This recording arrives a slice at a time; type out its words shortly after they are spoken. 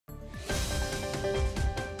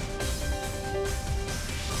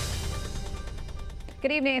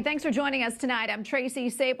Good evening and thanks for joining us tonight. I'm Tracy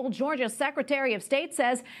Sable. Georgia's Secretary of State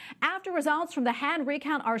says after results from the hand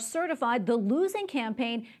recount are certified, the losing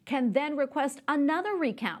campaign can then request another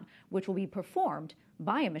recount, which will be performed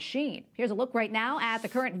by a machine. Here's a look right now at the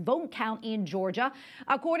current vote count in Georgia.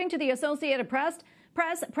 According to the Associated Press,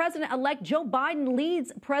 President-elect Joe Biden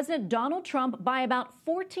leads President Donald Trump by about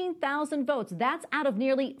 14,000 votes. That's out of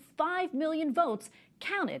nearly 5 million votes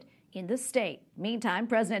counted in the state. Meantime,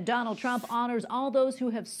 President Donald Trump honors all those who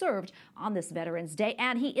have served on this Veterans Day,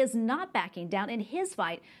 and he is not backing down in his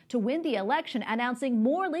fight to win the election, announcing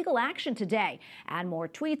more legal action today and more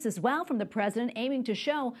tweets as well from the president, aiming to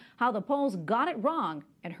show how the polls got it wrong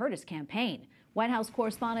and hurt his campaign. White House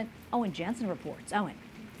correspondent Owen Jensen reports. Owen.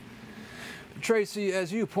 Tracy,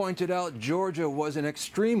 as you pointed out, Georgia was an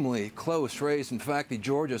extremely close race. In fact, the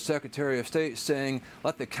Georgia Secretary of State saying,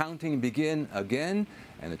 let the counting begin again,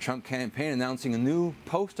 and the Trump campaign announcing a new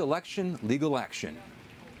post-election legal action.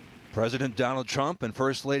 President Donald Trump and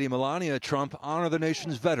First Lady Melania Trump honor the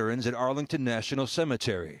nation's veterans at Arlington National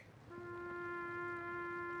Cemetery.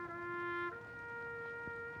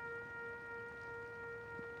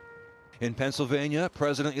 In Pennsylvania,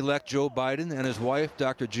 President-elect Joe Biden and his wife,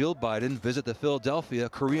 Dr. Jill Biden, visit the Philadelphia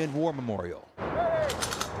Korean War Memorial.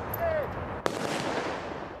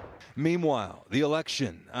 Meanwhile, the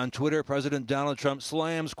election. On Twitter, President Donald Trump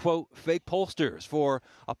slams, quote, fake pollsters for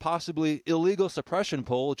a possibly illegal suppression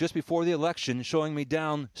poll just before the election showing me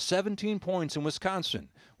down 17 points in Wisconsin,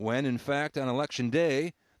 when, in fact, on Election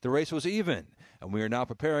Day, the race was even, and we are now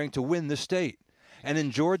preparing to win the state. And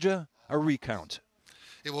in Georgia, a recount.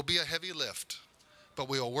 It will be a heavy lift, but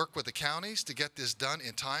we will work with the counties to get this done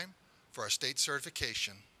in time for our state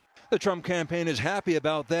certification. The Trump campaign is happy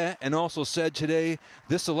about that and also said today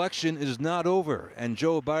this election is not over and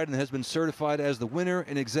Joe Biden has been certified as the winner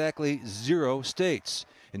in exactly 0 states.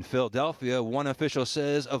 In Philadelphia, one official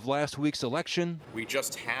says of last week's election, we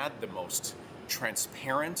just had the most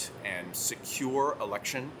transparent and secure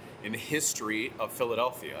election in the history of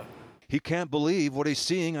Philadelphia. He can't believe what he's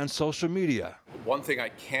seeing on social media. One thing I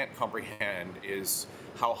can't comprehend is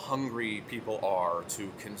how hungry people are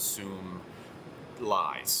to consume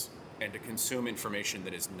lies and to consume information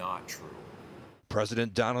that is not true.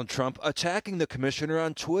 President Donald Trump attacking the commissioner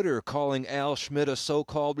on Twitter, calling Al Schmidt a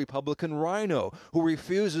so-called Republican rhino who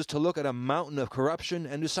refuses to look at a mountain of corruption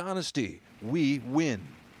and dishonesty. We win.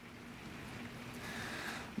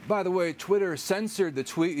 By the way, Twitter censored the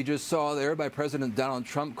tweet you just saw there by President Donald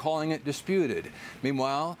Trump, calling it disputed.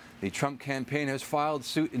 Meanwhile, the Trump campaign has filed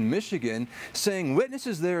suit in Michigan, saying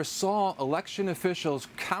witnesses there saw election officials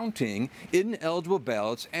counting ineligible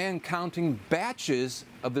ballots and counting batches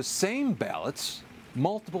of the same ballots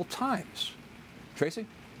multiple times. Tracy?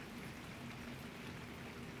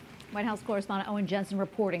 White House correspondent Owen Jensen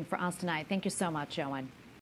reporting for us tonight. Thank you so much, Owen.